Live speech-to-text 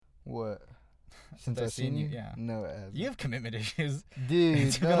What? Since I've seen you, yeah. No, it hasn't. You have commitment issues. Dude,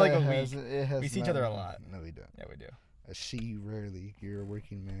 It's been no, like it a week. hasn't. It has We see each not. other a lot. No, we don't. Yeah, we do. I see you rarely. You're a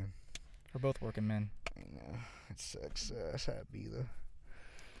working man. We're both working men. I know. It sucks. That's how it be, though.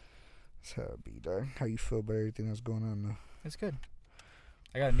 That's how it be, dog. How you feel about everything that's going on, though? It's good.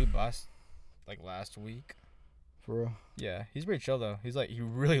 I got a new boss, like last week. For real? Yeah, he's pretty chill though. He's like, he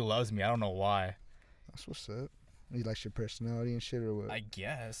really loves me. I don't know why. That's what's up. He likes your personality and shit, or what? I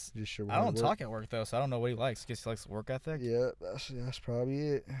guess. Just your I don't work? talk at work though, so I don't know what he likes. Guess he likes work ethic. Yeah, that's probably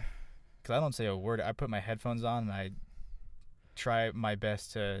it. Cause I don't say a word. I put my headphones on and I try my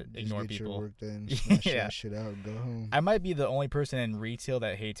best to Just ignore get people. your work done, smash Yeah. that shit out, and go home. I might be the only person in retail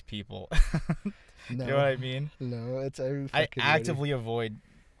that hates people. No, You know what I mean? no, it's every I fucking actively avoid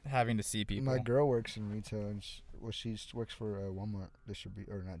having to see people. My girl works in retail, and she works for Walmart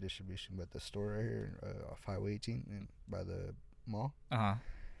or not distribution, but the store right here off Highway 18 and by the mall. Uh-huh.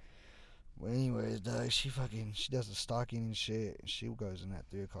 Well, anyways, dog, she does the stocking and shit. She goes in at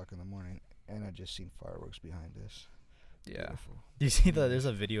 3:00 in the morning, and I just seen fireworks behind us. Yeah. Beautiful. Do you see there's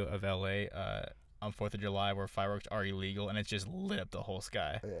a video of LA on 4th of July where fireworks are illegal and it's just lit up the whole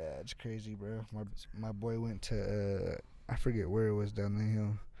sky. Yeah, it's crazy, bro. My boy went to I forget where it was down the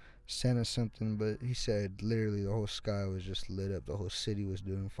hill, Santa something, but he said literally the whole sky was just lit up. The whole city was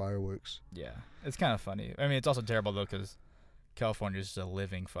doing fireworks. Yeah. It's kind of funny. I mean, it's also terrible though because California is just a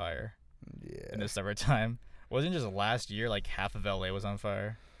living fire Yeah. in the summertime. Wasn't just last year like half of LA was on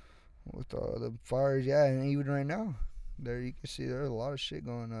fire? With all the fires, yeah, and even right now, there you can see there's a lot of shit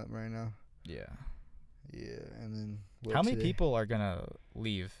going up right now. Yeah. Yeah, and then How many people are gonna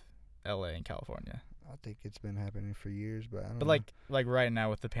leave LA and California? I think it's been happening for years, but I don't But know. like right now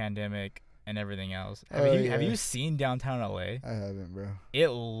with the pandemic and everything else, Oh, have yeah. you seen downtown LA? I haven't, bro. It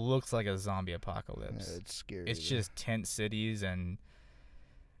looks like a zombie Yeah, apocalypse. it's scary. It's though. just tent cities and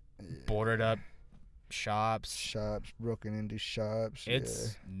Yeah. boarded up shops. shops, broken into shops.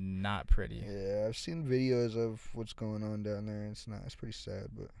 It's not pretty. yeah, I've seen videos of what's going on down there. And it's pretty sad,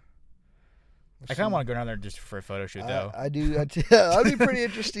 but I kind of want to go down there just for a photo shoot though. I do. That'd be pretty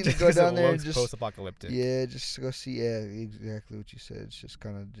interesting to Just go 'cause down it there and looks just post-apocalyptic. yeah, just go see. Yeah, exactly what you said. It's just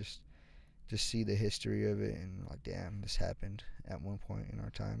kind of just see the history of it and like, damn, this happened at one point in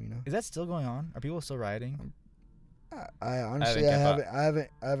our time. You know. Is that still going on? Are people still rioting? I honestly kept up. I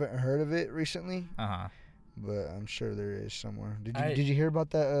haven't heard of it recently, Uh-huh. but I'm sure there is somewhere. Did I- you hear about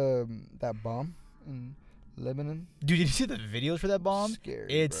that bomb in Lebanon? Dude, did you see the videos for that bomb? Scary,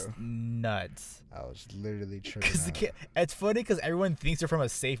 It's bro. nuts. I was literally tripping Cause out. it's funny because everyone thinks they're from a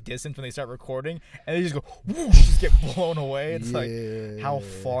safe distance when they start recording, and they just go, whoosh, just get blown away. It's like how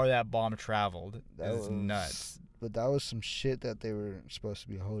far that bomb traveled That is was nuts. But that was some shit that they were supposed to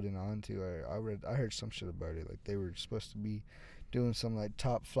be holding on to. I heard some shit about it. Like they were supposed to be doing some like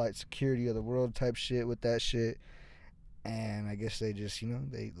top flight security of the world type shit with that shit, and I guess they just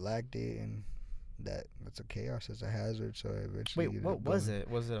they lacked it, and that's a chaos, it's a hazard. So eventually. Wait, what was it?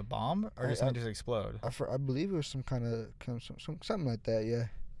 Was it a bomb or did something just explode? I believe it was some kind of something like that. Yeah,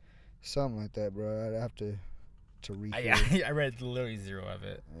 something like that, bro. I'd have to read. I read literally zero of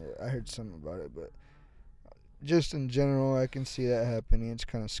it. I heard something about it, but just in general, I can see that happening. It's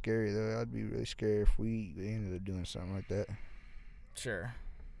kind of scary, though. I'd be really scared if we ended up doing something like that. Sure.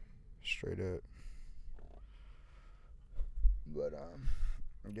 Straight up. But,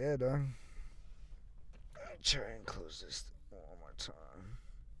 yeah, dog. Let me try and close this one more time.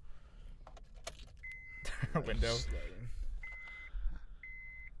 Window.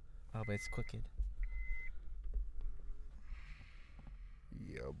 Oh, but it's crooked.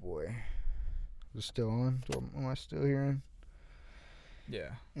 Yeah, boy. Is it still on? Am I still hearing?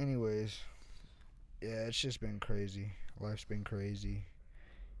 Yeah. Anyways, yeah, it's just been crazy. Life's been crazy.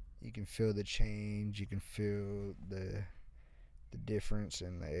 You can feel the change. You can feel the difference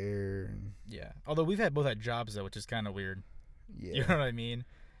in the air. And Yeah. Although we've both had jobs though, which is kind of weird. yeah, You know what I mean?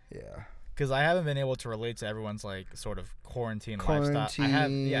 yeah. Because I haven't been able to relate to everyone's like sort of quarantine lifestyle. I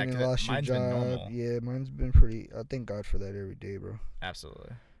have, yeah, and because lost your mine's job. been normal. Yeah, mine's been pretty. I thank God for that every day, bro.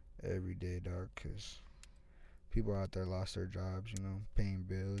 Absolutely. Every day, dog. Because people out there lost their jobs, paying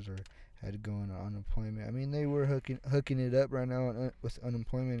bills or had to go on unemployment. I mean, they were hooking it up right now with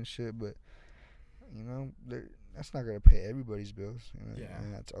unemployment and shit, but that's not gonna pay everybody's bills. Yeah.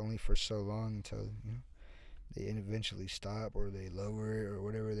 And that's only for so long until they eventually stop or they lower it or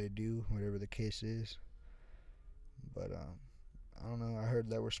whatever they do, whatever the case is. But I don't know. I heard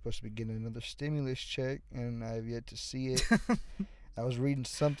that we're supposed to be getting another stimulus check, and I have yet to see it. I was reading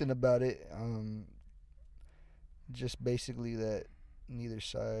something about it. Just basically that neither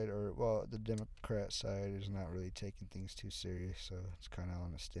side, or well, the Democrat side is not really taking things too serious, so it's kind of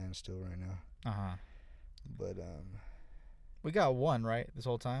on a standstill right now. But we got one right this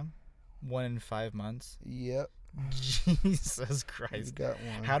whole time. 1 in 5 months. Yep. Jesus Christ. We got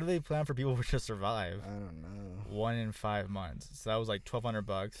one. How do they plan for people to survive? I don't know. 1 in 5 months. So that was like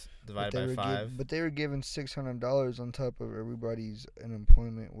 $1,200 divided by 5. But they were giving $600 on top of everybody's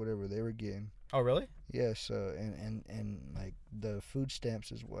unemployment, whatever they were getting. Oh, really? Yeah. So and like the food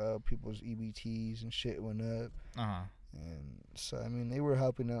stamps as well. People's EBTs and shit went up. And so I mean they were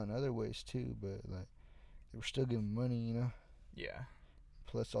helping out in other ways too, but like they were still giving money, you know. Yeah.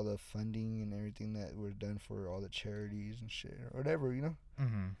 Plus all the funding and everything that was done for all the charities and shit, or whatever, you know.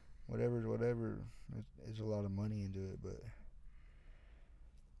 Whatever. There's a lot of money into it, but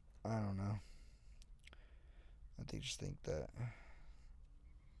I don't know. I just think that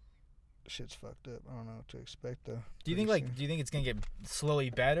shit's fucked up. I don't know what to expect though. Do you think it's gonna get slowly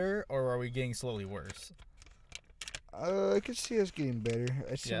better, or are we getting slowly worse? I could see us getting better.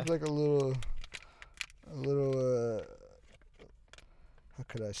 It seems like a little how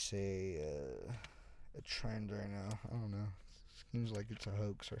could I say, a trend right now. I don't know. Seems like it's a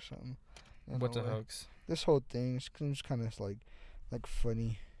hoax or something. What's a hoax? This whole thing seems kind of like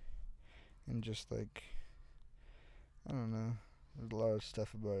funny, and just like, I don't know. There's a lot of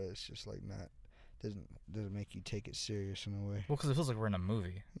stuff about it. It's just like doesn't make you take it serious in a way. Well, because it feels like we're in a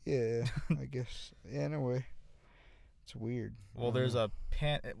movie. Yeah, I guess. Yeah, in a way. It's weird. Well, there's a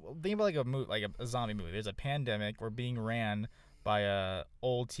think about like a zombie movie. There's a pandemic. We're being ran by a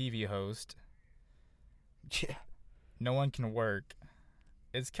old TV host. Yeah. No one can work.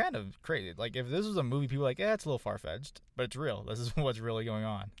 It's kind of crazy. Like, if this was a movie, people are like, it's a little far-fetched. But it's real. This is what's really going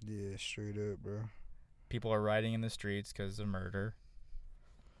on. Yeah, straight up, bro. People are rioting in the streets because of murder.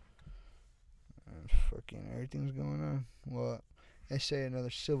 And fucking everything's going on. Well, they say another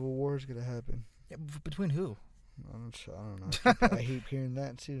civil war is going to happen. Yeah, between who? I don't know. I keep hearing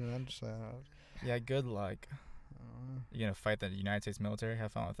that, too, and I'm just like... Yeah, good luck. I don't know. You gonna fight the United States military?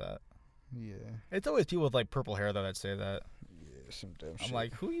 Have fun with that. Yeah. It's always people with, like, purple hair, though, that say that. Yeah, some damn shit. I'm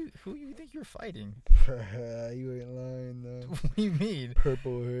like, who you think you're fighting? You ain't lying, though. What do you mean?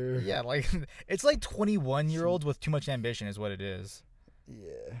 Purple hair. Yeah, like, it's like 21-year-olds with too much ambition is what it is.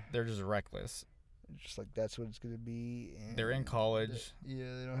 Yeah. They're just reckless. Just like that's what it's going to be. And they're in college.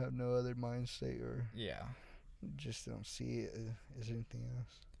 they don't have no other mind state or... Yeah. Just don't see it as anything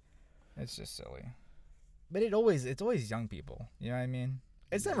else. It's just silly. But it's always young people. You know what I mean?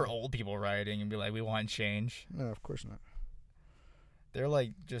 It's never old people rioting and be like, we want change. No, of course not. They're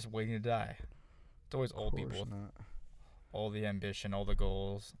like just waiting to die. It's always old people with all the ambition, all the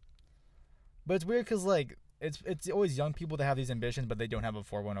goals. But it's weird because like it's always young people that have these ambitions, but they don't have a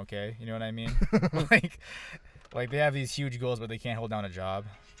 401k. You know what I mean? like they have these huge goals, but they can't hold down a job.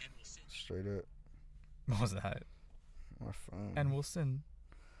 Straight up. What was that? My phone. And Wilson.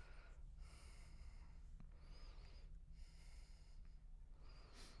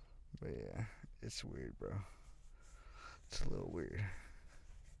 But yeah, it's weird, bro. It's a little weird.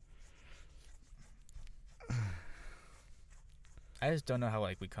 I just don't know how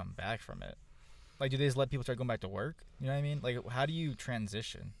like we come back from it. Like, do they just let people start going back to work? You know what I mean? Like, how do you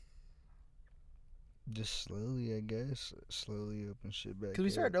transition? Just slowly, I guess. Slowly open shit back. Because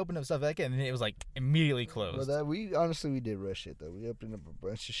we started to open up stuff back in, and then it was like immediately closed. Well, we did rush it though. We opened up a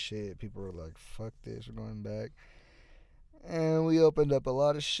bunch of shit. People were like, "Fuck this, we're going back." And we opened up a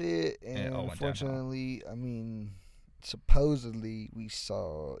lot of shit, and unfortunately, I mean, supposedly we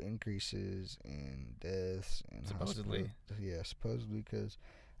saw increases in deaths and supposedly. Yeah, supposedly, because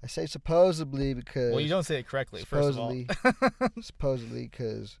I say supposedly because... Well, you don't say it correctly, first of all. Supposedly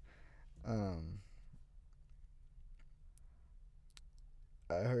because I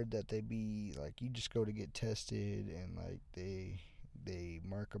heard that they be, like, you just go to get tested, and, like, they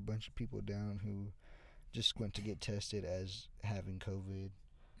mark a bunch of people down who just went to get tested as having COVID.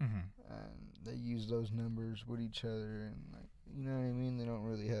 And they use those numbers with each other, and, like, you know what I mean? They don't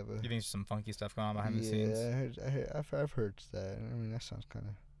really have a... You think there's some funky stuff going on behind the scenes? Yeah, I've heard that. I mean, that sounds kind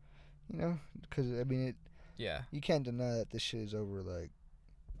of, you know, because, I mean, you can't deny that this shit is over, like,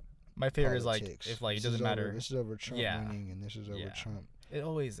 my favorite politics. Is, like, if, like, it doesn't matter. This is over Trump winning, and this is over Trump. It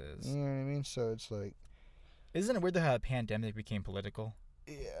always is. You know what I mean? So it's like... Isn't it weird how a pandemic became political?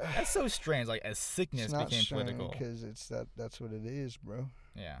 Yeah. That's so strange. Like, a sickness became political. Because that's what it is, bro.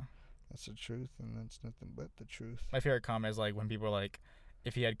 Yeah. That's the truth, and that's nothing but the truth. My favorite comment is, like, when people are like,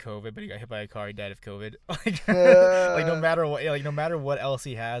 if he had COVID, but he got hit by a car, he died of COVID. Like, like no matter what else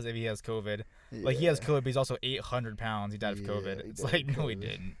he has, if he has COVID. Yeah. Like, he has COVID, but he's also 800 pounds. He died of COVID. It's like, no, he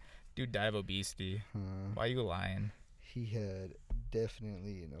didn't. Dude died of obesity. Why are you lying? He had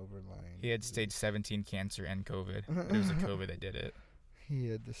definitely an overlying. He had stage 17 cancer and COVID. But it was the COVID that did it. He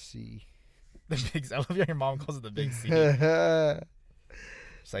had the C. The big. I love how your mom calls it the big C.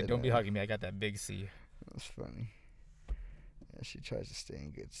 She's like, don't be hugging me. I got that big C. That's funny. Yeah, she tries to stay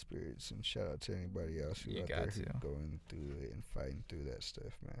in good spirits, and shout out to anybody else who out there who's going through it and fighting through that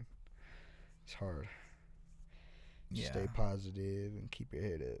stuff, man. It's hard. Yeah. Stay positive and keep your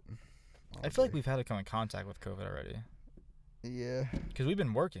head up. I feel like we've had to come in contact with COVID already. Yeah. Because we've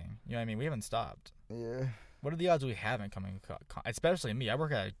been working. You know what I mean? We haven't stopped. Yeah. What are the odds we haven't come in especially me. I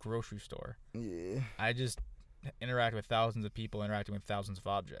work at a grocery store. Yeah. I just interact with thousands of people interacting with thousands of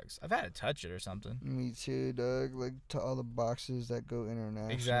objects. I've had to touch it or something. Me too, Doug. Like to all the boxes that go international.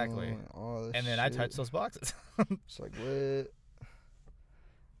 Exactly. And all this and then shit. I touch those boxes. It's like, what?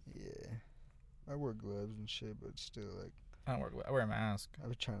 Yeah. I wear gloves and shit, but still, like. I wear a mask. I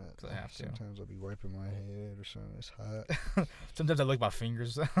was trying to. I have to. Sometimes I'll be wiping my head or something. It's hot. Sometimes I lick my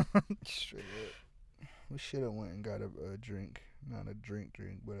fingers. Straight up. We should have went and got a drink. Not a drink,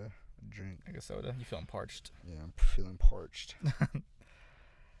 but a drink. Like a soda. You feeling parched? Yeah, I'm feeling parched.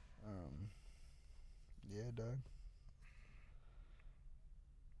 Yeah, dog.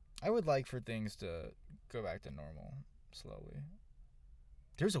 I would like for things to go back to normal slowly.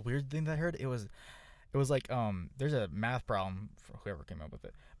 There's a weird thing that I heard. It was like there's a math problem for whoever came up with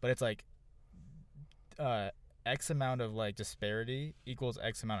it, but it's like X amount of like disparity equals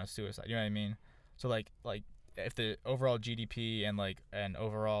X amount of suicide. You know what I mean? So like if the overall GDP and like an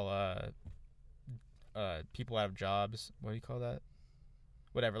overall people out of jobs, what do you call that?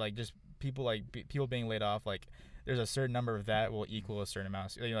 Whatever, like just people people being laid off, like there's a certain number of that will equal a certain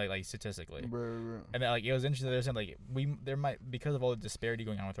amount, like statistically. Right. And then, like it was interesting. They're saying like there might, because of all the disparity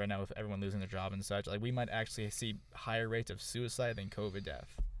going on with right now with everyone losing their job and such, like we might actually see higher rates of suicide than COVID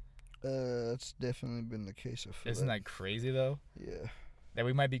death. That's definitely been the case. Isn't that crazy though? Yeah. That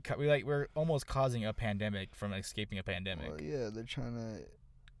we might be we're almost causing a pandemic from escaping a pandemic. Well, yeah, they're trying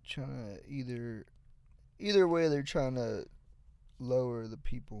to either way they're trying to lower the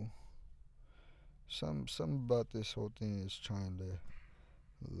people. Some about this whole thing is trying to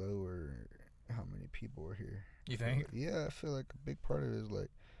lower how many people are here. You think? Yeah, I feel like a big part of it is like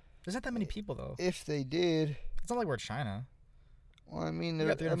there's not that many people though. If they did, it's not like we're China. Well, I mean,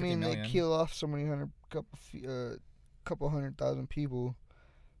 they kill off so many couple 100,000 people,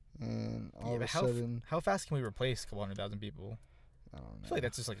 and all of a sudden, how fast can we replace a couple 100,000 people? I don't know. I feel like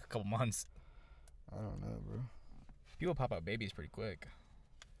that's just like a couple months. I don't know, bro. People pop out babies pretty quick.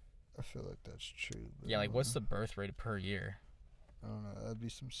 I feel like that's true. Yeah, like what's the birth rate per year? I don't know. That'd be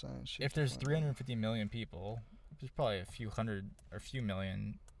some science shit. If there's 350 million people, there's probably a few hundred or a few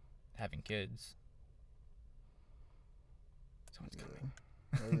million having kids. Someone's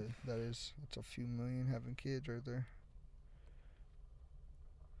coming. That's a few million having kids right there.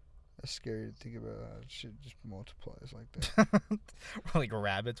 That's scary to think about. How shit just multiplies like that. We're like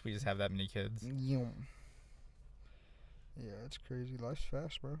rabbits. We just have that many kids. Yeah, it's crazy. Life's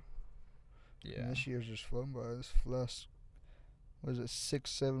fast, bro. Yeah. And this year's just flown by. This last, what is it,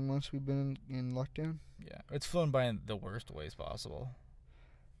 6-7 months we've been in lockdown? Yeah. It's flown by in the worst ways possible.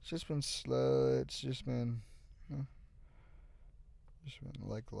 It's just been slow. It's just been,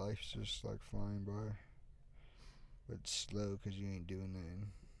 like life's just like flying by. But it's slow because you ain't doing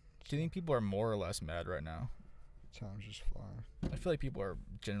nothing. Do you think people are more or less mad right now? Time's just flying. I feel like people are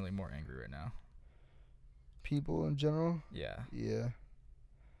generally more angry right now. People in general? Yeah. Yeah.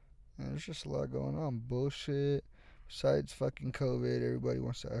 And there's just a lot going on. Bullshit. Besides fucking COVID, everybody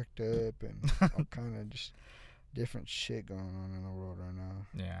wants to act up and all kind of just different shit going on in the world right now.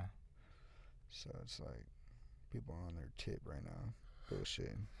 Yeah. So it's like people are on their tip right now.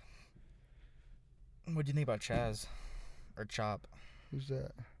 Bullshit. What do you think about Chaz? Or Chop? Who's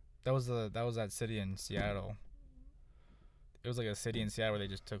that? That was that city in Seattle. It was like a city in Seattle where they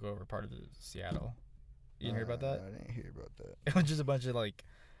just took over part of Seattle. You didn't hear about that? I didn't hear about that. It was just a bunch of like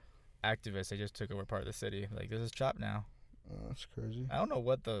activists. They just took over part of the city. Like, this is Chop now. Oh, that's crazy. I don't know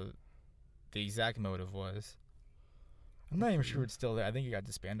what the exact motive was. I'm not even sure it's still there. I think it got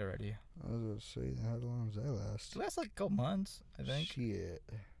disbanded already. I was about to say, how long does that last? It lasts like a couple months, I think. Shit.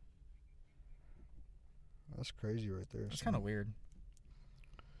 That's crazy right there. It's kind of weird.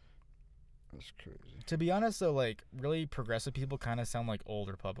 That's crazy. To be honest, though, like, really progressive people kind of sound like old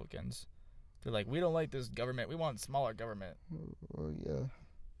Republicans. They're like, we don't like this government. We want smaller government. Well, yeah.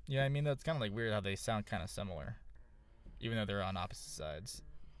 You know what I mean? That's kind of like weird how they sound kind of similar, even though they're on opposite sides.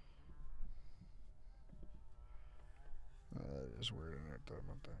 That is weird. I never thought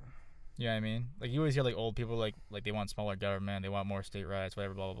about that. You know what I mean? Like, you always hear like old people like they want smaller government, they want more state rights,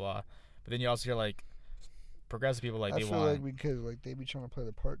 whatever, blah blah blah. But then you also hear like progressive people I feel like because like they be trying to play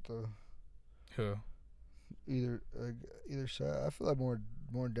the part though. Who? Either side. I feel like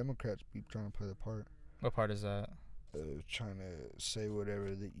more Democrats be trying to play the part. What part is that? Trying to say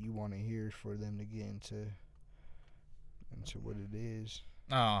whatever that you want to hear for them to get into what it is.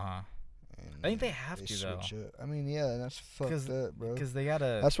 I think they have to though. Up. I mean, yeah, that's fucked up, bro. Because they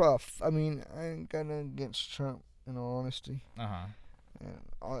gotta. That's why. I mean, I ain't got nothing against Trump, in all honesty. And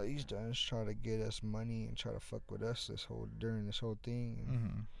all he's done is try to get us money and try to fuck with us during this whole thing.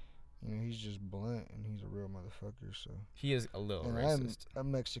 And, you know, he's just blunt and he's a real motherfucker. So he is a little racist.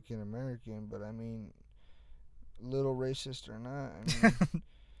 I'm Mexican American, but I mean, little racist or not, I mean,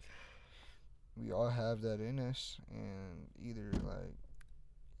 we all have that in us. And either like,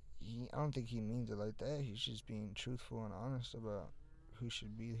 I don't think he means it like that. He's just being truthful and honest about who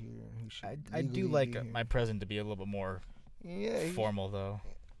should be here and who should. I do like my president to be a little bit more. Yeah, formal though.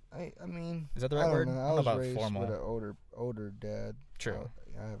 I mean, is that the right word? I don't know. I was raised formal with an older dad. True.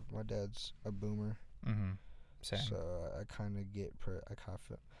 My dad's a boomer. Same. So I kind of get.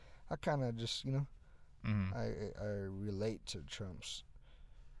 I kind of just, you know. I relate to Trump's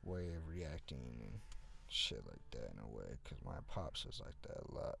way of reacting and shit like that in a way, because my pops is like that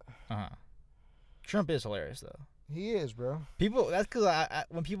a lot. Trump is hilarious though. He is, bro. That's because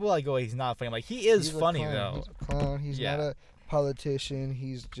when people like go, he's not funny. I'm like, he's funny though. He's a clown. He's not a politician.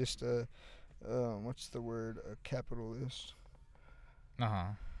 He's just what's the word? A capitalist. You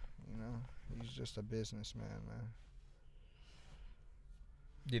know, he's just a businessman, man.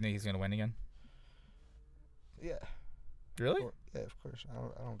 Do you think he's gonna win again? Yeah. Really? Yeah, of course. I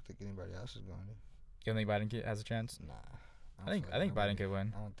don't think anybody else is going to. You don't think Biden has a chance? Nah. I think Biden could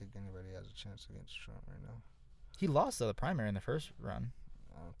win. I don't think anybody has a chance against Trump right now. He lost the primary in the first run.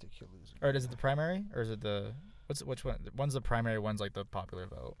 I don't think he'll lose it. Or is it the primary, or is it the which one? One's the primary, one's like the popular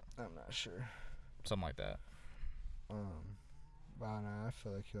vote. I'm not sure. Something like that. But I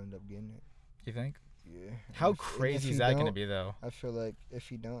feel like he'll end up getting it. You think? Yeah. How crazy is that going to be though? I feel like if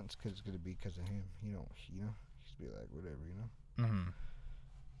he don't, it's because it's going to be because of him. You know, he's be like whatever, you know.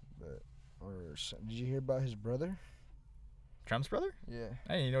 But did you hear about his brother? Trump's brother? Yeah.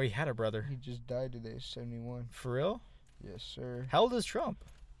 I didn't even know he had a brother. He just died today, 71. For real? Yes, sir. How old is Trump?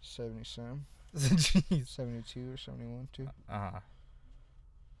 70-some. Jeez. 72 or 71 too.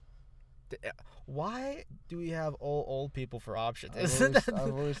 Why do we have old people for options?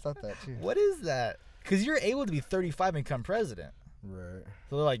 I've always thought that too. What is that? Because you're able to be 35 and become president. Right.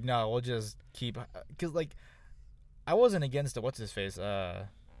 So they're like, no, we'll just keep. Because like, I wasn't against it. What's his face? Not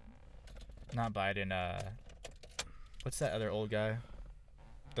Biden. What's that other old guy?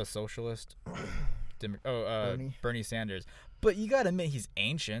 The socialist. Bernie Sanders. But you gotta admit, he's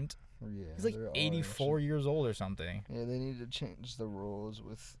ancient. Yeah. He's like 84 years old or something. Yeah, they need to change the rules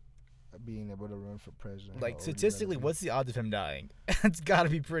with being able to run for president. Like, statistically, what's the odds of him dying? It's got to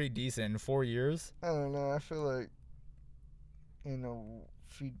be pretty decent in 4 years. I don't know. I feel like in a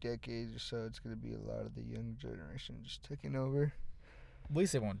few decades or so, it's going to be a lot of the young generation just taking over. At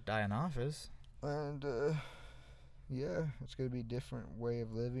least they won't die in office. And, yeah, it's going to be a different way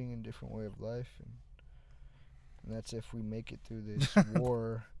of living and different way of life. And that's if we make it through this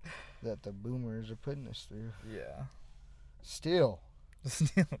war that the boomers are putting us through. Yeah. Still.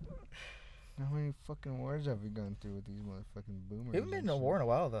 How many fucking wars have we gone through with these motherfucking boomers? We haven't been in a war in a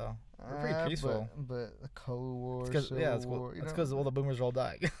while, though. We're pretty peaceful. But the Cold War, War. It's because all the boomers are all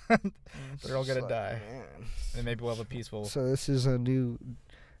dying. They're all going to die. Man. And maybe we'll have a peaceful... So this is a new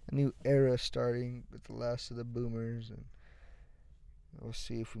era starting with the last of the boomers. And we'll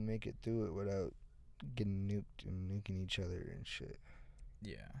see if we make it through it without getting nuked and nuking each other and shit.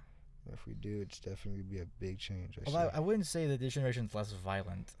 Yeah. If we do, it's definitely be a big change. I wouldn't say that this generation's less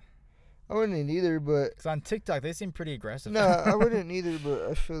violent. I wouldn't either, but... Because on TikTok, they seem pretty aggressive. No, I wouldn't either, but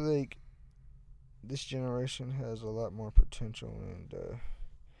I feel like this generation has a lot more potential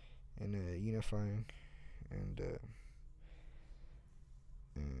and unifying and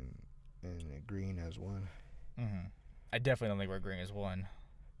agreeing as one. I definitely don't think we're agreeing as one.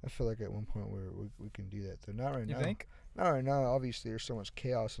 I feel like at one point we can do that, though. Not right now. You think? Not right now. Obviously, there's so much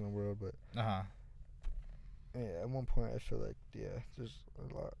chaos in the world, but yeah, at one point I feel like there's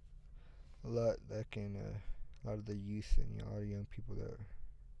a lot that can a lot of the youth and a lot of young people that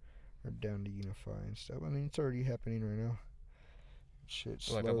are down to unify and stuff. I mean, it's already happening right now. Shit,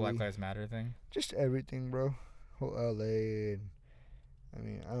 slowly. Like a Black Lives Matter thing. Just everything, bro. Whole LA and I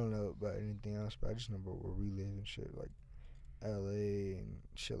mean, I don't know about anything else, but I just know about where we live and shit, like LA and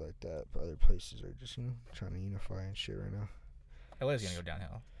shit like that. But other places are just, trying to unify and shit right now. LA's gonna go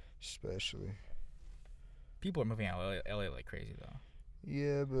downhill. Especially. People are moving out of LA like crazy, though.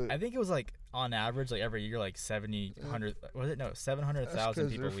 Yeah, but I think it was like on average, like every year, like 70, 100. Was it no 700,000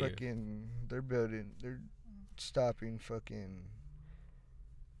 people leave? They're stopping fucking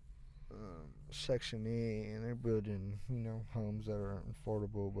Section 8, and they're building, homes that are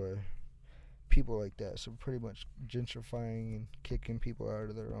affordable by people like that. So pretty much gentrifying and kicking people out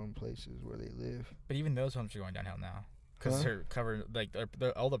of their own places where they live. But even those homes are going downhill now because they're covered. Like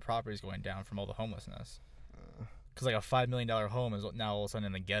all the property's going down from all the homelessness. Because like a $5 million home is now all of a sudden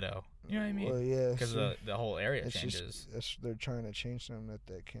in the ghetto. You know what I mean? Well, yeah. Because the whole area changes. They're trying to change something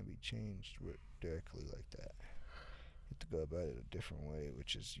that can't be changed directly like that. You have to go about it a different way,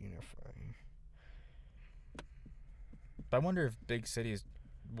 which is unifying. But I wonder if big cities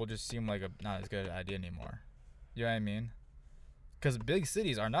will just seem like a not as good idea anymore. You know what I mean? Because big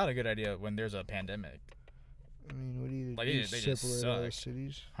cities are not a good idea when there's a pandemic. I mean, what do you like do? They just suck.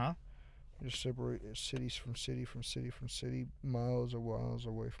 Cities? Huh? Just separate cities from city, miles or miles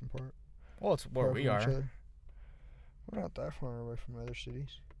away from part. Well, it's where we are. We're not that far away from other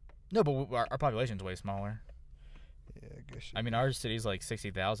cities. No, but our population's way smaller. Yeah, I guess. I mean, our city's like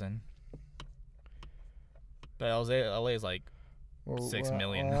 60,000. But LA is like 6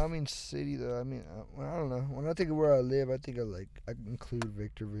 million. Well, I mean, city though. I mean, I don't know. When I think of where I live, I think of I include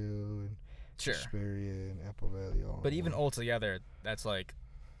Victorville and Hesperia and Apple Valley. But even altogether, that's like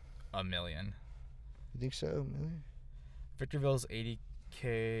 $1 million. You think so? $1 million? Victorville's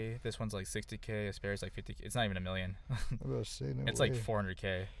 80K. This one's like 60K. Hesperia's like 50K. It's not even $1 million. It's like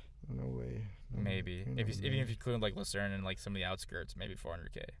 400K. No way. Maybe even if you include like Lucerne and like some of the outskirts, maybe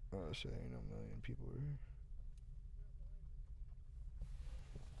 400K. Oh, so ain't no million people here.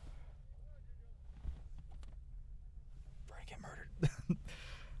 Brian get murdered.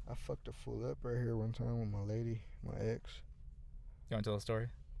 I fucked a fool up right here one time with my lady, my ex. You want to tell the story?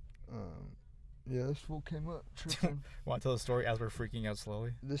 Yeah, this fool came up tripping. Want to tell the story as we're freaking out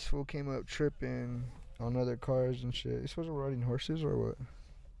slowly? This fool came up tripping on other cars and shit. You supposed to be riding horses or what?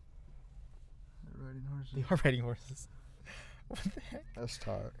 They're riding horses. They are riding horses. What the heck? That's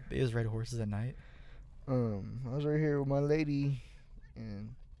tight. They just ride horses at night? I was right here with my lady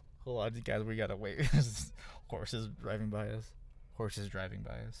and... Hold on, guys, we gotta wait. Horses driving by us.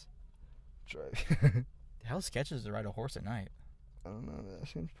 How sketchy is to ride a horse at night? I don't know. That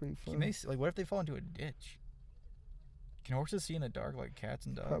seems pretty fun. Can they see, what if they fall into a ditch? Can horses see in the dark like cats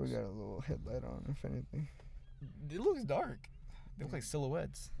and dogs? Probably got a little headlight on, if anything. It looks dark. They look like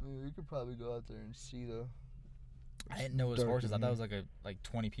silhouettes. Yeah, you could probably go out there and see though. I didn't know it was horses. I thought it was like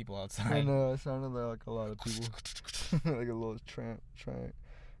 20 people outside. I know. It sounded like a lot of people. Like a little tramp.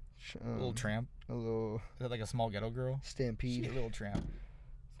 A little tramp. A little. Is that like a small ghetto girl? Stampede. A little tramp.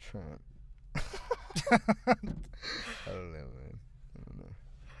 I don't know, man.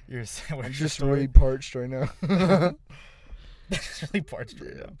 I'm just really parched right now. Just really parched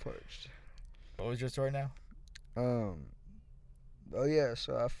right now. Parched. What was your story now? Oh yeah,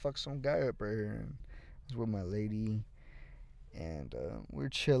 so I fucked some guy up right here, and I was with my lady, and we're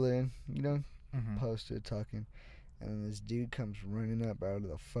chilling, posted talking, and then this dude comes running up out of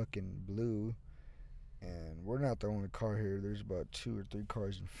the fucking blue, and we're not the only car here. There's about 2 or 3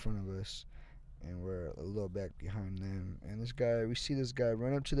 cars in front of us, and we're a little back behind them. And we see this guy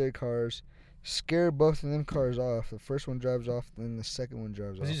run up to their cars, scare both of them cars off. The first one drives off, then the second one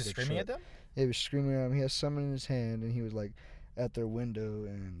drives off. Was he just screaming at them? Yeah, he was screaming at them. He has something in his hand, and he was like at their window,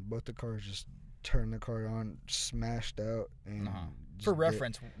 and both the cars just turned the car on, smashed out. And for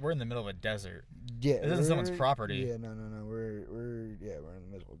reference, we're in the middle of a desert. Yeah, this isn't someone's property. Yeah, no. We're in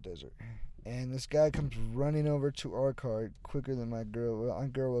the middle of the desert. And this guy comes running over to our car quicker than my girl. Well, my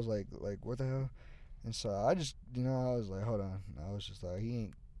girl was like, what the hell? And so I just, I was like, hold on. I was just like, he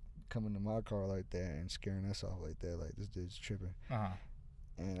ain't coming to my car like that and scaring us off like that. Like, this dude's tripping.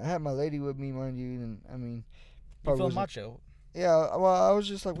 And I had my lady with me, mind you, and I mean, you feel macho. Yeah, well, I was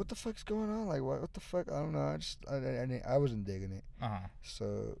just like, what the fuck's going on? Like, what the fuck? I don't know. I wasn't digging it.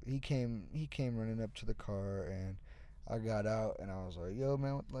 So he came running up to the car, and I got out, and I was like, yo,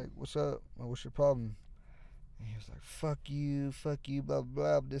 man, what's up? What's your problem? And he was like, fuck you, blah,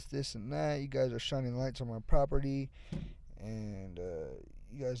 blah, blah, this, and that. You guys are shining lights on my property, and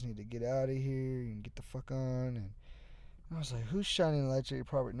you guys need to get out of here and get the fuck on. And I was like, who's shining lights at your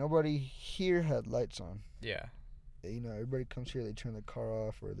property? Nobody here had lights on. Yeah. Everybody comes here, they turn the car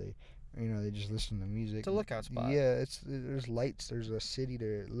off, or they just listen to music. It's a lookout spot. Yeah, there's lights. There's a city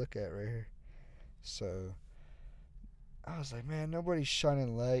to look at right here. So I was like, man, nobody's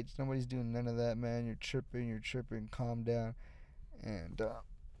shining lights. Nobody's doing none of that, man. You're tripping. Calm down. And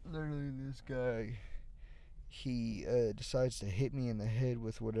literally this guy, he decides to hit me in the head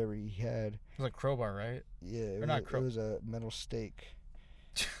with whatever he had. It was a crowbar, right? Yeah, it was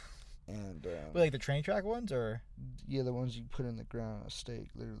And Wait, like the train track ones, or yeah, the ones you put in the ground, a stake,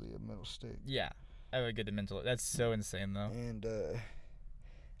 literally a metal stake. yeah, I would get the mental. That's so insane though. And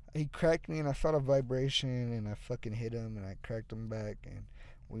he cracked me, and I felt a vibration, and I fucking hit him, and I cracked him back, and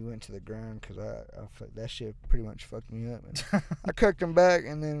we went to the ground because that shit pretty much fucked me up. And I cracked him back,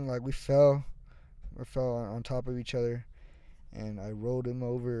 and then like we fell on top of each other, and I rolled him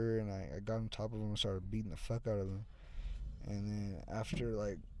over, and I got on top of him and started beating the fuck out of him. And then after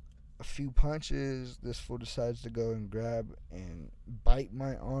like a few punches, this fool decides to go and grab and bite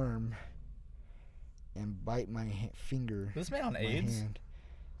my arm and bite my finger. This man on AIDS? Hand.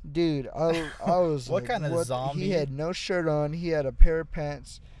 Dude, I was what like, kind of zombie? He had no shirt on. He had a pair of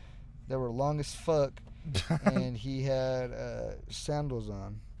pants that were long as fuck, and he had sandals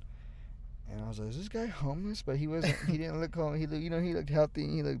on. And I was like, "Is this guy homeless?" But he wasn't. He didn't look homeless. He looked healthy.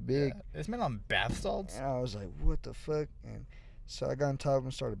 And he looked big. Yeah. This man on bath salts? And I was like, "What the fuck?" And so I got on top of him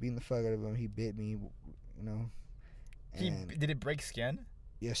and started beating the fuck out of him. He bit me, Did it break skin?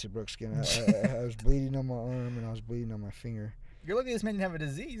 Yes, it broke skin. I was bleeding on my arm, and I was bleeding on my finger. You're lucky this man didn't have a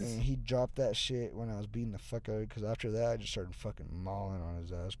disease. And he dropped that shit when I was beating the fuck out of him, because after that, I just started fucking mauling on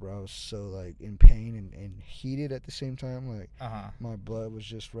his ass, bro. I was so, like, in pain and heated at the same time. Like, my blood was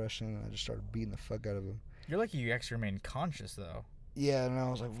just rushing, and I just started beating the fuck out of him. You're lucky you actually remained conscious, though. Yeah, and I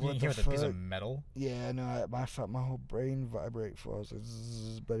was like, what the fuck? With a piece of metal? Yeah, no, my whole brain vibrated for. I was like,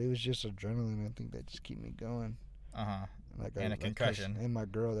 zzz, but it was just adrenaline. I think that just kept me going. Like and a concussion. And my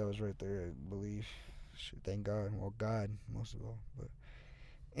girl that was right there, I believe. Shit, thank God. Well, God, most of all. But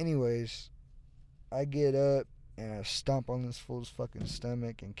anyways, I get up and I stomp on this fool's fucking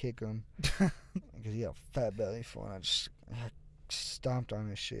stomach and kick him. Because he had a fat belly full, and I stomped on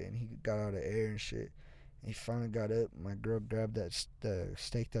his shit, and he got out of air and shit. And he finally got up. My girl grabbed the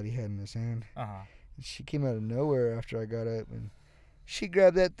steak that he had in his hand. And she came out of nowhere after I got up, and she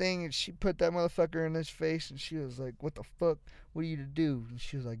grabbed that thing and she put that motherfucker in his face, and she was like, "What the fuck? What are you to do?" And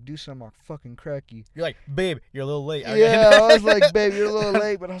she was like, "Do something, I'll fucking crack you." You're like, "Babe, you're a little late." Yeah, I was like, "Babe, you're a little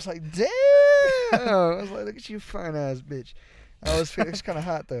late," but I was like, "Damn!" I was like, "Look at you, fine ass bitch." It's kind of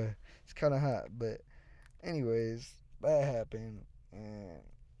hot though. It's kind of hot, but anyways, that happened, and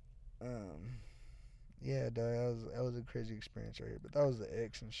yeah, dog, that was a crazy experience right here. But that was the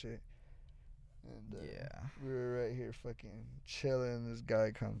ex and shit. And, yeah. We were right here fucking chilling. This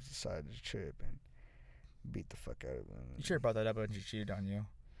guy comes aside the trip and beat the fuck out of him. You should have brought that up when she cheated on you.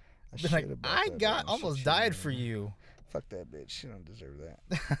 I almost died for you. Fuck that bitch. She don't deserve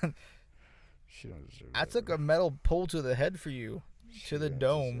that. She don't deserve that. I took a metal pole to the head for you. To the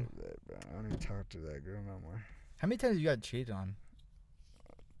dome. That, bro. I don't even talk to that girl no more. How many times have you got cheated on?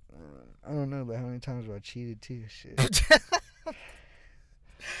 I don't know, but how many times have I cheated too? Shit.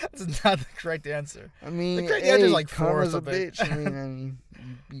 That's not the correct answer. I mean, the correct answer is like 4 or karma's something. a bitch. I mean,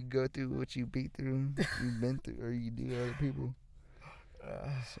 you go through what you beat through, you've been through, or you do to other people.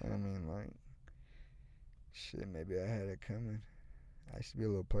 So I mean, like, shit, maybe I had it coming. I used to be a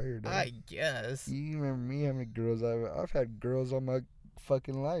little player, dog. I guess. You remember me? How many girls I've had girls all my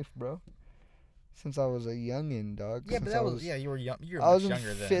fucking life, bro. Since I was a youngin', dog. Yeah, but that was you were young. You were much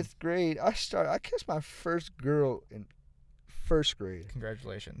younger then. I was in 5th grade. I kissed my first girl in 1st grade.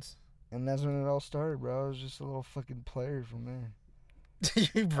 Congratulations. And that's when it all started, bro. I was just a little fucking player from there.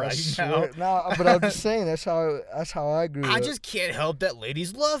 You bragging now? No, but I'm just saying that's how I grew up. I just can't help that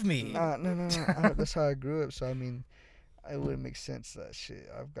ladies love me. No. That's how I grew up. So I mean, it wouldn't make sense that shit.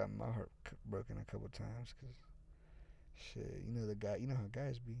 I've gotten my heart broken a couple times because shit, you know how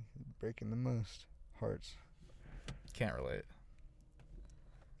guys be breaking the most hearts. Can't relate.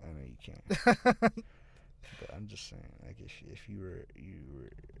 I know you can't. But I'm just saying, like if you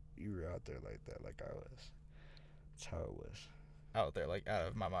were out there like that, like I was, that's how it was. Out there, like out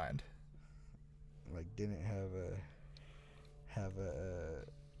of my mind. Like didn't have a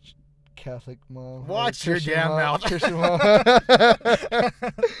Catholic mom. Watch your damn mouth. Christian mom.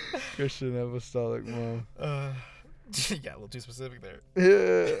 Christian apostolic mom. You got a little too specific there.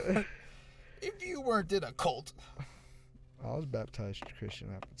 Yeah. If you weren't in a cult. I was baptized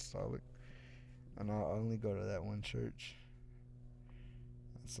Christian apostolic. And I'll only go to that one church.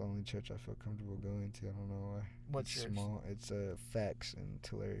 It's the only church I feel comfortable going to. I don't know why. What it's church? Small. It's Fax in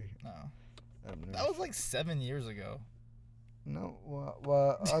Tulare. No. That was like 7 years ago. No,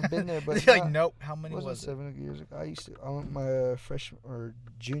 well, I've been there, but like, nope. How many was it? 7 years ago. I went my freshman or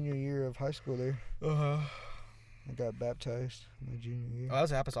junior year of high school there. I got baptized my junior year. Oh, that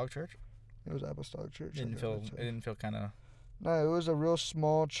was an apostolic church? It was apostolic church. It didn't feel kind of... No, it was a real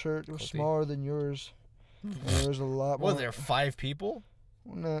small church. It was smaller than yours. And there was a lot more. Was there 5 people?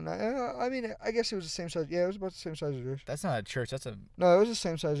 Well, no. I mean, I guess it was the same size. Yeah, it was about the same size as yours. That's not a church. No, it was the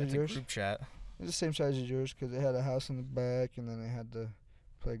same size as That's a yours. group chat. It was the same size as yours because they had a house in the back and then they had the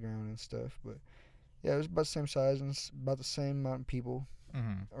playground and stuff. But yeah, it was about the same size and about the same amount of people,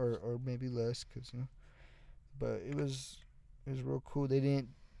 Mm-hmm. or maybe less, cause But it was real cool. They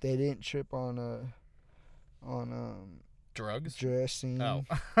didn't trip on Drugs? dressing. Oh.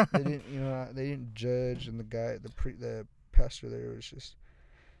 They didn't they didn't judge, and the pastor there was just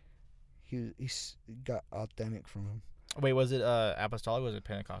he got authentic from him. Wait, was it apostolic or was it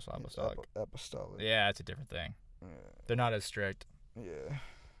Pentecostal apostolic? Apostolic. Yeah, it's a different thing. They're not as strict. Yeah.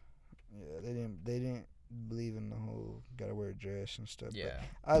 They didn't believe in the whole gotta wear a dress and stuff. Yeah.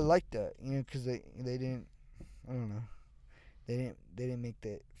 But I like that, because they didn't. I don't know. They didn't make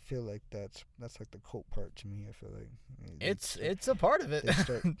that feel like that's like the cult part to me. I feel like It's a part of it. they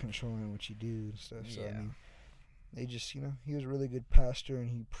start controlling what you do and stuff. So Yeah. I mean, they just he was a really good pastor and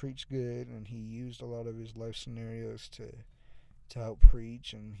he preached good and he used a lot of his life scenarios to help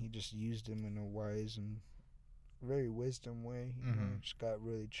preach, and he just used them in a wise and very wisdom way. Just got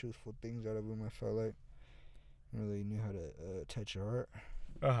really truthful things out of him. I felt like really knew how to touch your heart.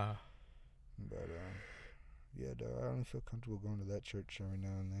 But yeah, dog, I only feel comfortable going to that church every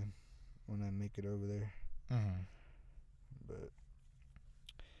now and then when I make it over there. But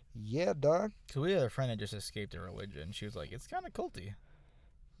yeah, dog. So we had a friend that just escaped a religion. She was like, "It's kind of culty."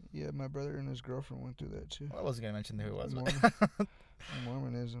 Yeah, my brother and his girlfriend went through that too. Well, I wasn't gonna mention who it was.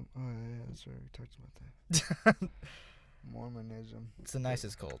 Mormonism. Oh yeah, that's right. We talked about that. Mormonism. It's the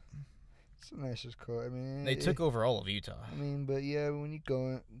nicest cult. It's the nicest cult. I mean, They took over all of Utah. I mean, but yeah, when you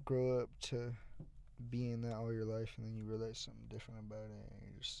grow up to be in that all your life, and then you realize something different about it, and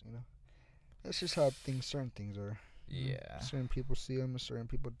you just, that's just how certain things are. Yeah. Certain people see them, and certain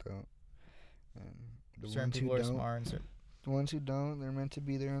people don't. And certain people are smart. The ones who don't, they're meant to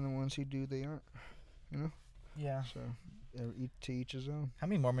be there, and the ones who do, they aren't. Yeah. So, to each his own. How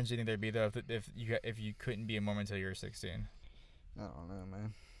many Mormons do you think there'd be though if you couldn't be a Mormon until you were 16? I don't know,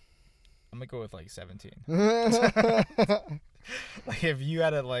 man. I'm gonna go with like 17. Like if you had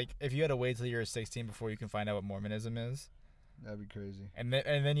to wait till you were 16 before you can find out what Mormonism is. That'd be crazy. And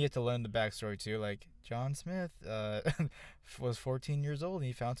then you have to learn the backstory too. Like John Smith was 14 years old and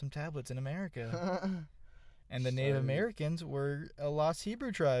he found some tablets in America. And the Native Americans were a lost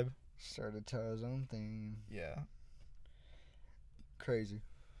Hebrew tribe. Started to tell his own thing. Yeah. Crazy.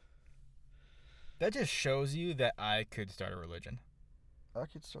 That just shows you that I could start a religion. I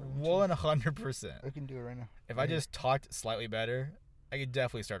could start 100%. I can do it right now. If I just talked slightly better, I could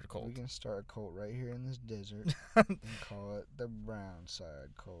definitely start a cult. We can start a cult right here in this desert and call it the Brown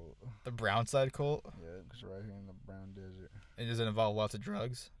Side Cult. The Brown Side Cult? Yeah, because right here in the Brown Desert. And does it involve lots of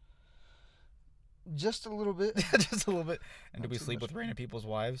drugs? Just a little bit. Just a little bit. And do we sleep with random people's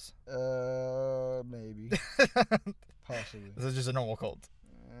wives? Maybe. Possibly. This is just a normal cult.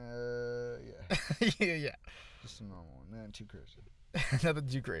 Yeah. Yeah. Just a normal one. Nothing too crazy. Nothing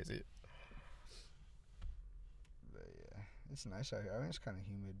too crazy. But yeah, it's nice out here. I mean, it's kind of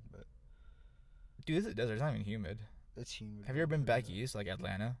humid, but. Dude, it's a desert. It's not even humid. It's humid. Have you ever been back east, like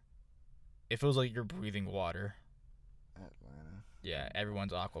Atlanta? It feels like you're breathing water. Atlanta. Yeah,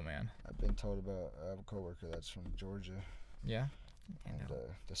 everyone's Aquaman. I've been told about. I have a coworker that's from Georgia. Yeah. And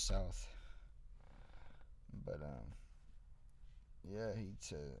the South. But yeah, he'd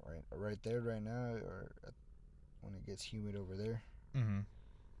say right there right now, or when it gets humid over there. Man,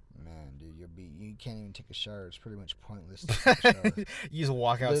 dude, you can't even take a shower. It's pretty much pointless to take a shower. You just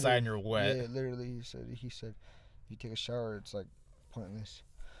walk outside and you're wet. Yeah, literally, he said if you take a shower, it's like pointless.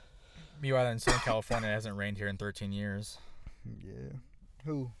 Meanwhile, in Southern California, it hasn't rained here in 13 years. Yeah.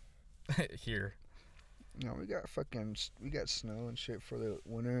 Who? Here. No, we got snow and shit for the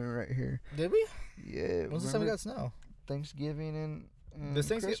winter right here. Did we? Yeah. When's the time we got snow? Thanksgiving and this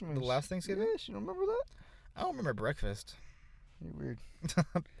Thanksgiving, the last Thanksgiving? Yes, you don't remember that? I don't remember breakfast. You're weird.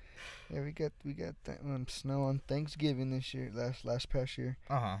 Yeah, we got snow on Thanksgiving this year, last past year.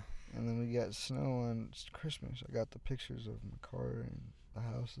 And then we got snow on Christmas. I got the pictures of my car and the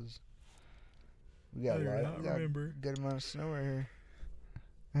houses. We got a good amount of snow right here.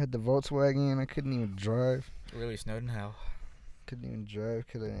 I had the Volkswagen. I couldn't even drive. Really snowed in hell. Couldn't even drive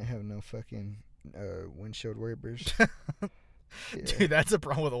because I didn't have no fucking windshield wipers. Yeah. Dude, that's a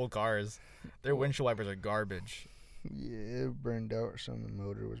problem with old cars. Their windshield wipers are garbage. Yeah, it burned out or something. The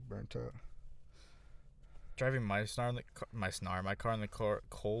motor was burnt out. Driving my car in the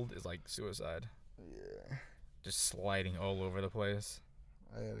cold is like suicide. Yeah. Just sliding all over the place.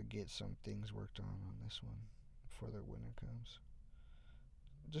 I gotta get some things worked on this one before the winter comes.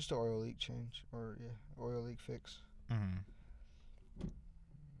 Just an oil leak change, or oil leak fix.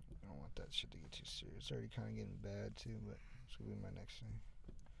 that shit to get too serious. It's already kind of getting bad too, but it's gonna be my next thing.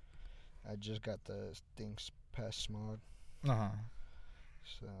 I just got the things past smog.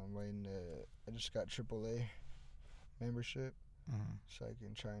 So I'm waiting to. I just got AAA membership, so I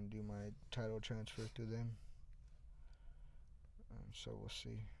can try and do my title transfer through them. So we'll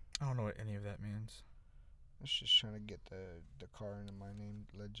see. I don't know what any of that means. It's just trying to get the car into my name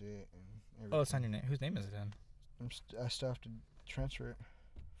legit and everything. Oh, it's on your name. Whose name is it in? I still have to transfer it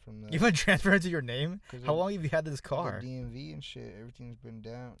from the. You want to transfer it to your name? How long have you had this car? The DMV and shit. Everything's been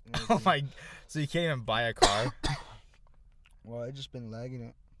down. Oh my! So you can't even buy a car? Well, I just been lagging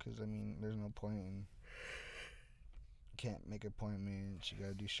it because I mean, there's no point in. Can't make appointments. You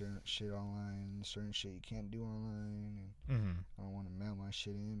gotta do certain shit online. Certain shit you can't do online. And I don't want to mail my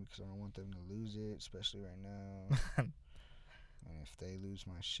shit in because I don't want them to lose it, especially right now. And if they lose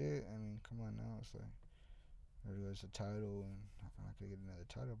my shit, I mean, come on now. It's like there goes the title, and I'm not gonna get another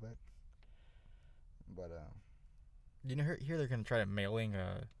title back. But you know, here they're gonna try mailing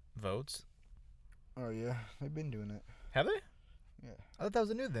votes. Oh yeah, they've been doing it. Have they? Yeah. I thought that was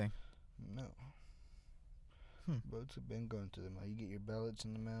a new thing. No. Votes have been going through the mail. You get your ballots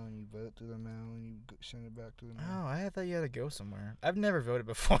in the mail, and you vote through the mail, and you send it back to the mail. Oh, I thought you had to go somewhere. I've never voted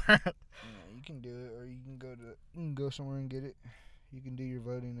before. Yeah, you can do it, or you can go somewhere and get it. You can do your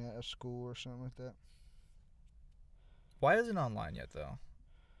voting at a school or something like that. Why isn't it online yet, though?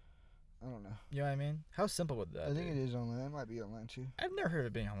 I don't know. You know what I mean? How simple would that be? I think it is online. It might be online, too. I've never heard of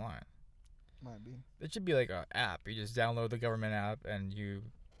it being online. Might be. It should be like an app. You just download the government app, and you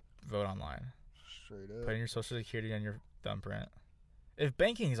vote online. Straight up. Put in your social security and your thumbprint. If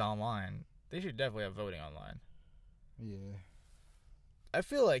banking's online, they should definitely have voting online. Yeah. I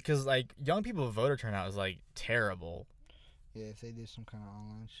feel like, because, like, young people voter turnout is, like, terrible. Yeah, if they did some kind of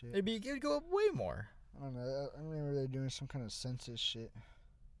online shit. It'd go up way more. I don't know. I remember they doing some kind of census shit.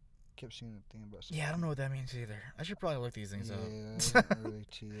 Kept seeing the thing about. Yeah, I don't know what that means either. I should probably look these things up. Yeah, really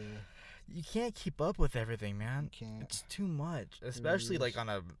too. You can't keep up with everything, man. You can't. It's too much, especially like on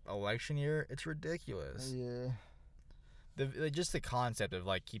a election year. It's ridiculous. Yeah. Just the concept of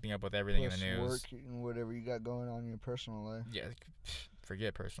like keeping up with everything Plus in the news. work and whatever you got going on in your personal life. Yeah,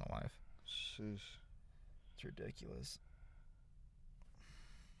 forget personal life. Sheesh. It's ridiculous.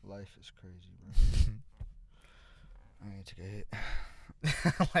 Life is crazy, bro. I need to take a hit.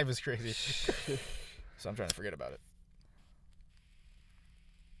 Life is crazy. So I'm trying to forget about it.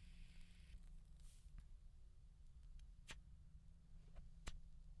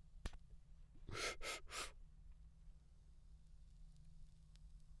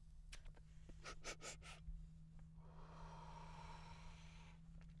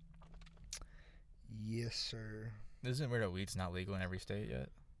 Yes, sir. Isn't it weird that weed's not legal in every state yet?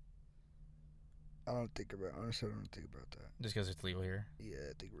 Honestly, I don't think about that. Just because it's legal here? Yeah,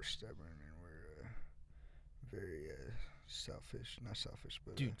 I think we're stubborn and we're very selfish. Not selfish,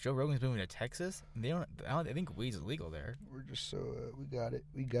 but dude, Joe Rogan's moving to Texas. And I think weed's illegal there. We're just so we got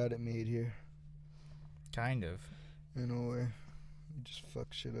it made here. Kind of. In a way, we just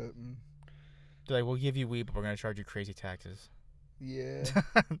fuck shit up and. They're like, we'll give you weed, but we're gonna charge you crazy taxes. Yeah.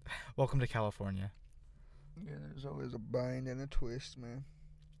 Welcome to California. Yeah, there's always a bind and a twist, man.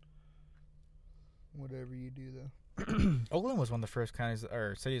 Whatever you do, though. Oakland was one of the first counties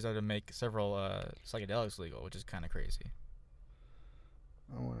or cities to make several psychedelics legal, which is kind of crazy.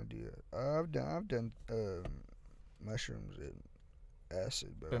 I want to do it. I've done mushrooms and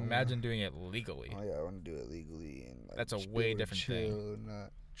acid, but imagine doing it legally. Oh yeah, I want to do it legally and like, that's a way different thing. And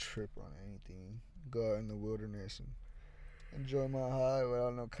not trip on anything. Go out in the wilderness and enjoy my high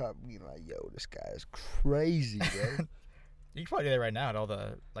without no cop being like, "Yo, this guy is crazy, bro." You can probably do that right now at all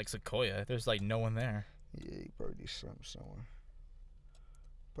the, like, Sequoia. There's, like, no one there. Yeah, you probably do something somewhere.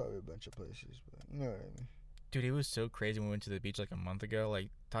 Probably a bunch of places, but you know what I mean. Dude, it was so crazy when we went to the beach, like, a month ago. Like,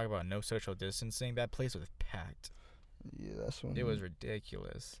 talk about no social distancing. That place was packed. Yeah, that's when... It was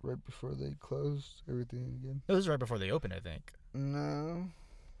ridiculous. Right before they closed everything again. It was right before they opened, I think. No?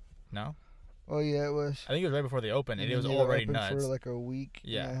 Oh, yeah, it was. I think it was right before they opened, and it was already nuts. For, like, a week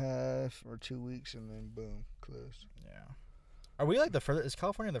and a half or 2 weeks, and then, boom, closed. Yeah. Are we like the furthest? Is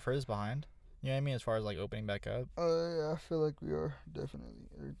California the furthest behind? You know what I mean, as far as like opening back up. Yeah, I feel like we are definitely.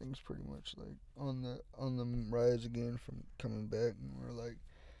 Everything's pretty much like on the rise again from coming back, and we're like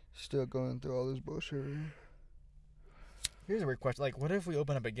still going through all this bullshit. Here's a weird question: like, what if we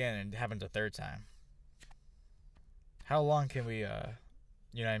open up again and it happens a third time? How long can we, you know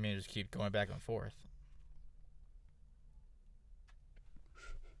what I mean, just keep going back and forth?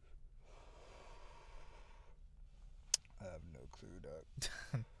 I have no clue, dog.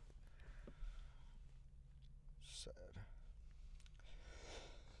 Sad.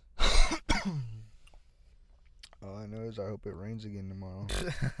 know is I hope it rains again tomorrow.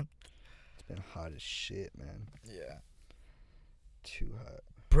 It's been hot as shit, man. Yeah. Too hot.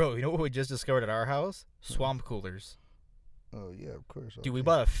 Bro, you know what we just discovered at our house? Swamp coolers. Oh, yeah, of course. Dude, we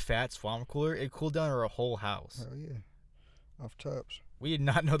bought a fat swamp cooler. It cooled down our whole house. Hell yeah. Off tops. We did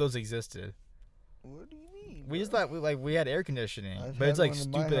not know those existed. What do you mean? We just thought we had air conditioning, I've but it's had like one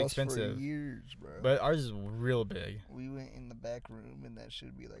in my stupid house expensive. For years, bro. But ours is real big. We went in the back room and that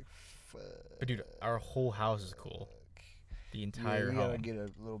should be like, fuck. But dude, our whole house is cool. The entire we home. gotta get a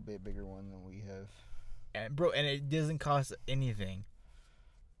little bit bigger one than we have. And bro, and it doesn't cost anything.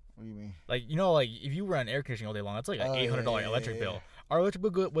 What do you mean? Like, you know, like if you run air conditioning all day long, that's like an $800 electric bill. Our electric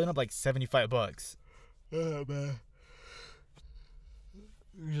bill went up like $75. Oh man.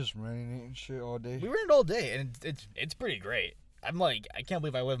 You're just running it and shit all day. We ran it all day, and it's pretty great. I'm like, I can't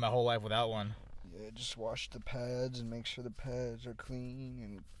believe I lived my whole life without one. Yeah, just wash the pads and make sure the pads are clean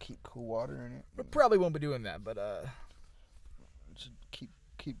and keep cool water in it. I probably won't be doing that, but just keep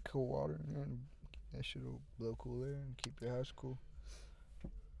cool water in there and that shit will blow cool air and keep your house cool.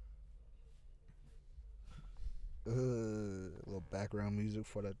 A little background music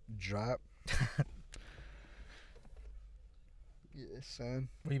for the drop. Yeah, son.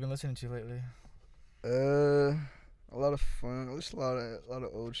 What have you been listening to lately? A lot of fun. I listen to a lot of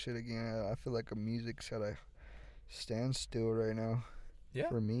old shit again. I feel like a music's at a standstill right now. Yeah.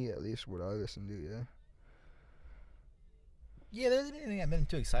 For me, at least, what I listen to. Yeah. Yeah, there isn't anything I've been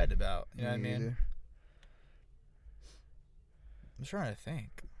too excited about. You know what I mean? Either. I'm trying to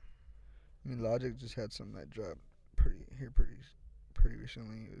think. I mean, Logic just had something that dropped pretty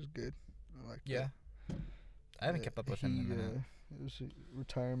recently. It was good. I like that. Yeah. I haven't kept up with him in a minute. It was a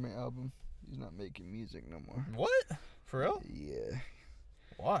retirement album. He's not making music no more. What? For real? Yeah.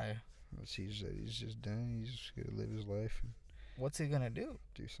 Why? He said he's just done. He's just gonna live his life and What's he gonna do?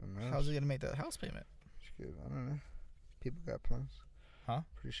 do something else. How's he gonna make that house payment? I don't know. People got plans. Huh?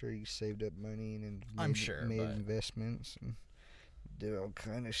 Pretty sure he saved up money and then I'm sure, made but investments and did all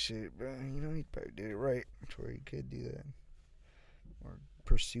kind of shit, bro. You know, he probably did it right to where he could do that, or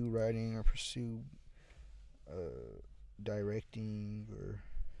pursue writing, or pursue directing, or.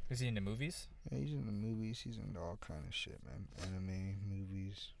 Is he into movies? Yeah, he's into movies. He's into all kind of shit, man. Anime,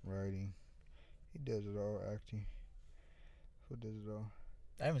 movies, writing. He does it all. Acting. Who does it all?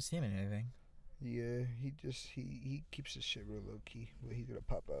 I haven't seen him in anything. Yeah, he keeps his shit real low key, but he's gonna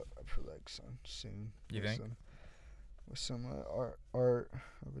pop up for like soon. You think? With some art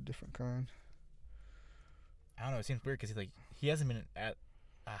of a different kind. I don't know. It seems weird because he hasn't been at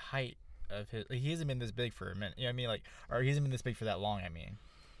a height of his. Like, he hasn't been this big for a minute. You know what I mean? Like, or he hasn't been this big for that long. I mean.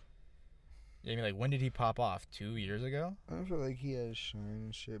 Yeah, I mean, like, when did he pop off? 2 years ago? I feel like he has shine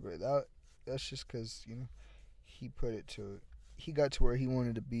and shit, but that's just because, you know, he got to where he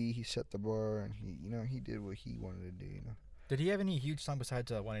wanted to be. He set the bar, and he did what he wanted to do, you know. Did he have any huge song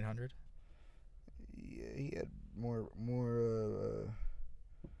besides 1-800? Yeah, he had more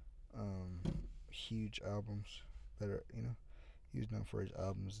huge albums that are, you know, he was known for his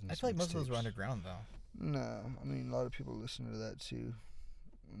albums. And I feel like most of those were underground, though. No, I mean, a lot of people listen to that, too.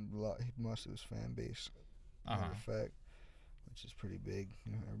 Most of his fan base, matter of fact, which is pretty big.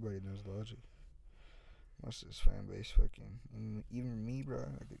 You know, everybody knows Logic. Most of his fan base, fucking, even me, bro.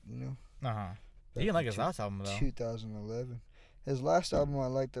 You know. He didn't like his last album though. 2011. His last album I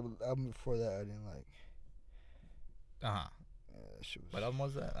liked. The album before that I didn't like. What album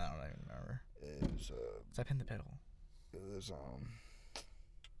was that? I don't even remember. It was Step in the Pedal. It was I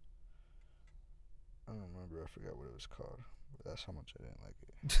don't remember. I forgot what it was called. But that's how much I didn't like it.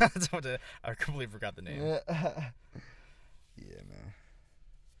 That's how much I completely forgot the name. Yeah, man.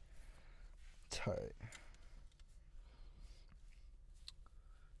 Tight.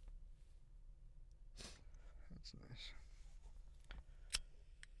 That's nice.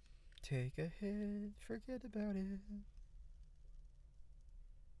 Take a hit, forget about it.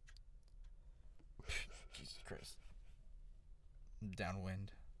 Jesus Christ.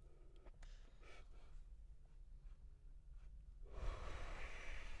 Downwind.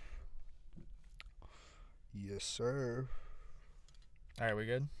 Yes, sir. Alright, we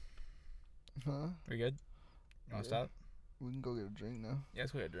good? Huh? We good? You want to stop? We can go get a drink now. Yeah,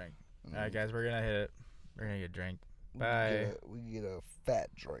 let's go get a drink. Alright, guys, we're going to hit it. We're going to get a drink. Bye. We can get a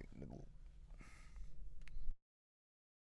fat drink, nigga.